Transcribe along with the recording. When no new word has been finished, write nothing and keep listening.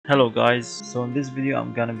Hello guys, so in this video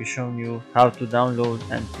I'm gonna be showing you how to download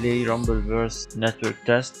and play Rumbleverse network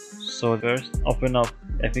test. So first open up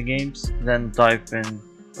Epic Games, then type in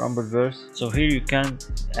Rumbleverse. So here you can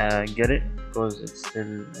get it because it's still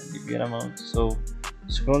in the beta mode. So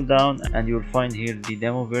scroll down and you'll find here the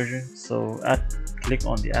demo version. So click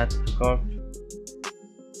on the add to cart,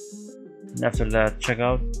 and after that check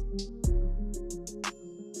out,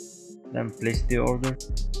 then place the order,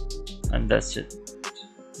 and that's it.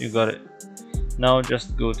 You got it. Now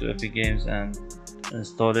just go to Epic Games and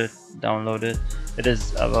install it, download it. It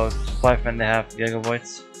is about 5.5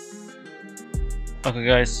 gigabytes. Okay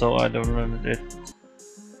guys, so I downloaded it,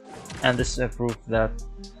 and this is a proof that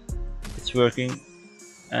it's working,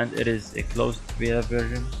 and it is a closed beta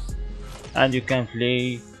version, and you can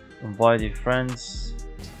play, invite your friends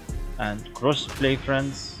and cross-play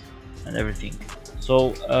friends and everything.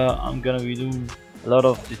 So I'm gonna be doing a lot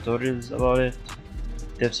of tutorials about it,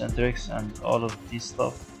 tips and tricks and all of this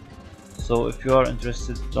stuff. So if you are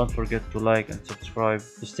interested, don't forget to like and subscribe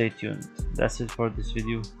to stay tuned. That's it for this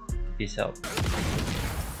video. Peace out.